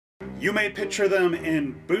You may picture them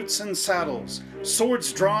in boots and saddles,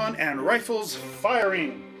 swords drawn and rifles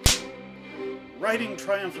firing, riding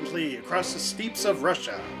triumphantly across the steppes of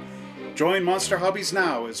Russia. Join Monster Hobbies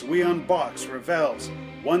now as we unbox Revell's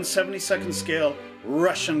 1/72nd scale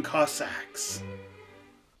Russian Cossacks.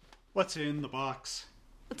 What's in the box?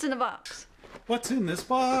 What's in the box? What's in this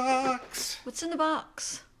box? What's in the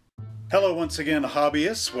box? Hello once again,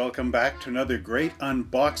 hobbyists. Welcome back to another great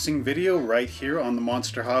unboxing video right here on the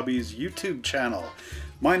Monster Hobbies YouTube channel.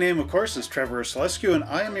 My name, of course, is Trevor Selescu, and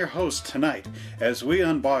I am your host tonight as we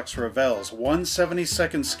unbox Revell's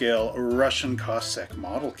 1/72nd scale Russian Cossack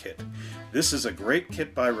model kit. This is a great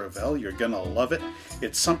kit by Revell. You're gonna love it.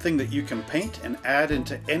 It's something that you can paint and add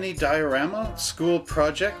into any diorama, school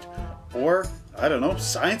project, or, I don't know,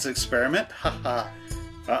 science experiment. Haha.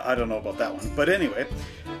 I don't know about that one. But anyway,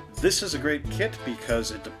 this is a great kit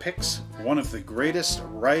because it depicts one of the greatest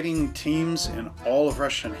riding teams in all of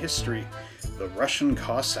Russian history, the Russian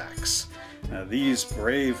Cossacks. Now, these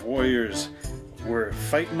brave warriors were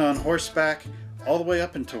fighting on horseback all the way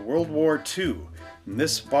up into World War II. And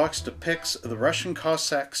this box depicts the Russian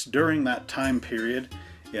Cossacks during that time period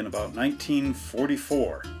in about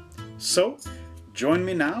 1944. So, join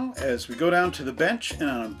me now as we go down to the bench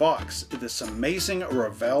and unbox this amazing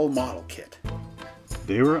Revell model kit.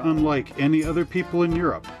 They were unlike any other people in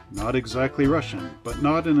Europe, not exactly Russian, but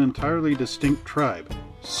not an entirely distinct tribe,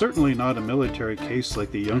 certainly not a military case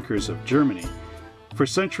like the Junkers of Germany. For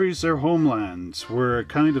centuries their homelands were a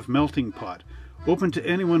kind of melting pot, open to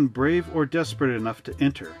anyone brave or desperate enough to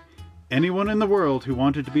enter. Anyone in the world who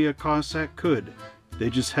wanted to be a Cossack could, they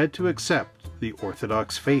just had to accept the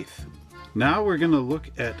Orthodox faith. Now we're going to look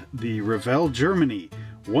at the Revell Germany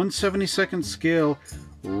 1/72nd scale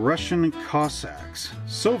Russian Cossacks,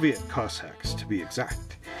 Soviet Cossacks to be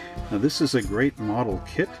exact. Now this is a great model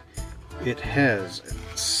kit. It has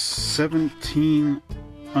 17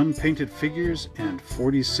 unpainted figures and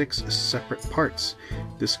 46 separate parts.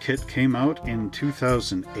 This kit came out in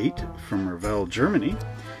 2008 from Revell Germany.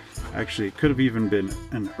 Actually, it could have even been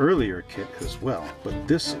an earlier kit as well, but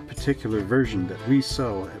this particular version that we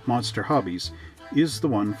sell at Monster Hobbies is the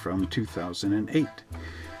one from 2008.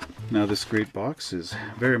 Now this great box is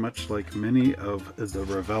very much like many of the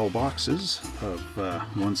Revell boxes of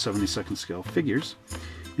 1/72nd scale figures.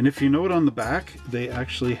 And if you note on the back, they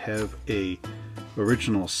actually have a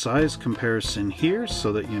original size comparison here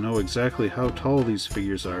so that you know exactly how tall these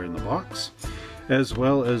figures are in the box, as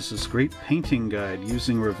well as this great painting guide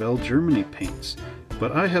using Revell Germany paints.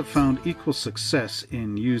 But I have found equal success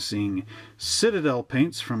in using Citadel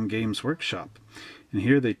paints from Games Workshop. And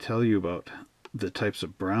here they tell you about the types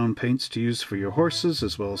of brown paints to use for your horses,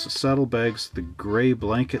 as well as the saddlebags, the gray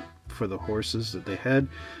blanket for the horses that they had,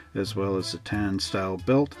 as well as the tan style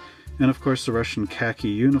belt, and of course the Russian khaki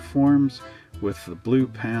uniforms with the blue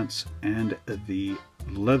pants and the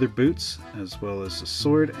leather boots, as well as the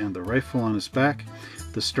sword and the rifle on his back,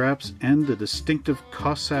 the straps, and the distinctive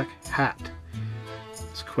Cossack hat.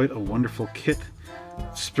 It's quite a wonderful kit.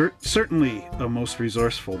 Certainly a most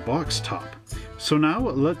resourceful box top. So now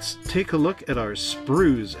let's take a look at our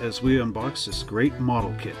sprues as we unbox this great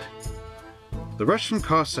model kit. The Russian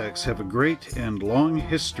Cossacks have a great and long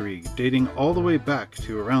history dating all the way back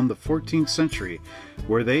to around the 14th century,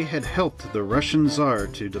 where they had helped the Russian Tsar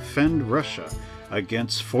to defend Russia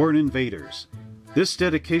against foreign invaders. This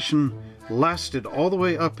dedication lasted all the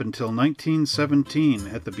way up until 1917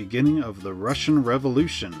 at the beginning of the Russian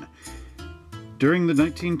Revolution. During the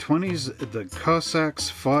 1920s, the Cossacks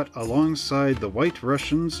fought alongside the White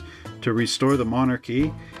Russians to restore the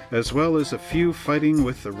monarchy, as well as a few fighting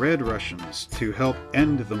with the Red Russians to help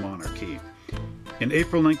end the monarchy. In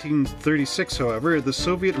April 1936, however, the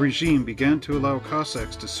Soviet regime began to allow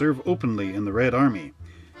Cossacks to serve openly in the Red Army.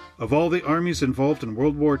 Of all the armies involved in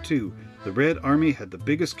World War II, the Red Army had the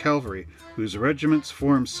biggest cavalry, whose regiments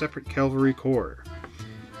formed separate cavalry corps.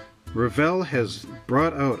 Revell has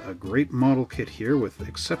brought out a great model kit here with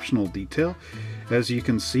exceptional detail, as you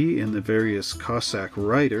can see in the various Cossack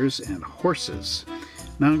riders and horses.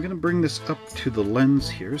 Now I'm going to bring this up to the lens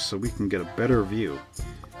here so we can get a better view.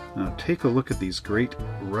 Now take a look at these great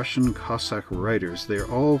Russian Cossack riders. They're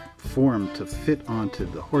all formed to fit onto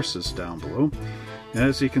the horses down below. And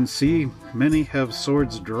as you can see, many have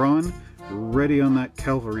swords drawn, ready on that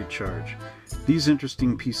cavalry charge. These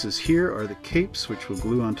interesting pieces here are the capes, which will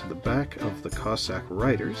glue onto the back of the Cossack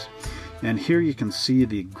riders. And here you can see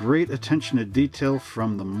the great attention to detail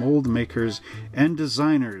from the mold makers and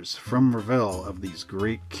designers from Revell of these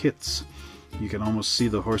great kits. You can almost see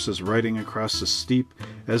the horses riding across the steppe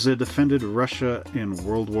as they defended Russia in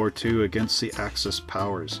World War II against the Axis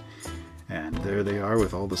powers. And there they are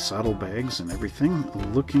with all the saddlebags and everything,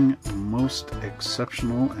 looking most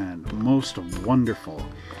exceptional and most wonderful.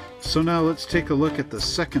 So now let's take a look at the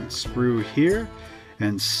second sprue here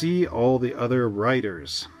and see all the other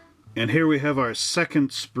riders. And here we have our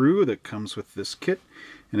second sprue that comes with this kit.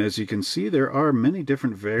 And as you can see, there are many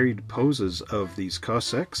different varied poses of these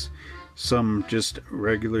Cossacks. Some just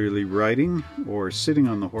regularly riding or sitting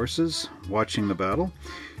on the horses, watching the battle.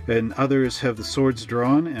 And others have the swords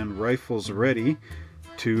drawn and rifles ready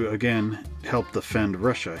to, again, help defend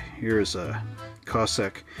Russia. Here's a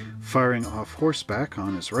Cossack firing off horseback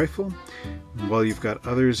on his rifle, while you've got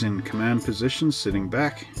others in command positions sitting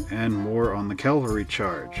back, and more on the cavalry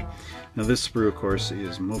charge. Now this sprue, of course,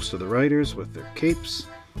 is most of the riders with their capes,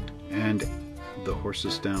 and the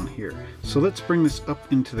horses down here. So let's bring this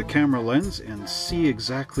up into the camera lens and see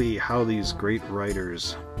exactly how these great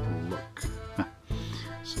riders look.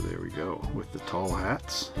 So there we go, with the tall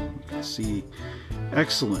hats. You can see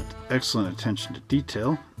excellent attention to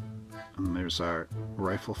detail. And there's our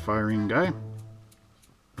rifle firing guy.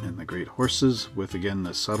 And the great horses with, again,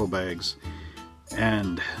 the saddlebags.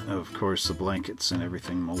 And, of course, the blankets and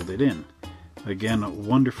everything molded in. Again,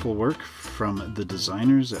 wonderful work from the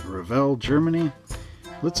designers at Revell, Germany.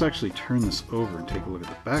 Let's actually turn this over and take a look at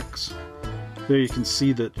the backs. There you can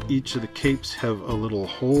see that each of the capes have a little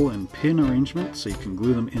hole and pin arrangement, so you can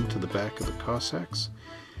glue them into the back of the Cossacks.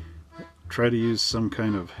 Try to use some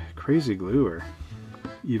kind of crazy glue or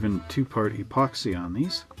even two-part epoxy on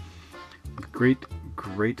these. Great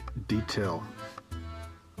detail.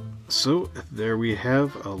 So there we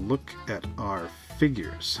have a look at our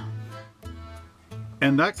figures.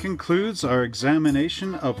 And that concludes our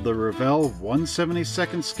examination of the Revell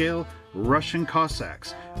 1/72 scale Russian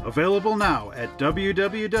Cossacks, available now at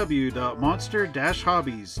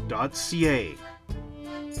www.monster-hobbies.ca.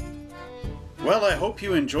 Well, I hope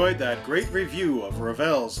you enjoyed that great review of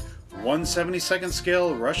Revell's 1/72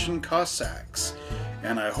 scale Russian Cossacks,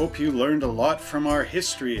 and I hope you learned a lot from our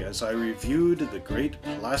history as I reviewed the great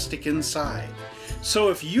plastic inside. So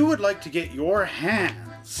if you would like to get your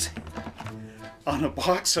hands on a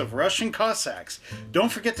box of Russian Cossacks,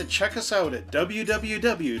 don't forget to check us out at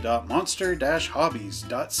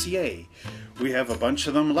www.monster-hobbies.ca. We have a bunch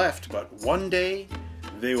of them left, but one day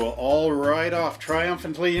they will all ride off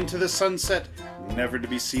triumphantly into the sunset, never to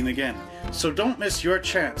be seen again. So don't miss your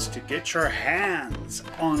chance to get your hands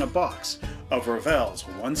on a box of Revell's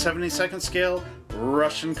 1/72 scale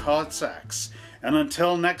Russian Cossacks. And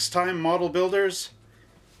until next time, model builders,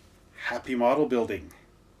 happy model building.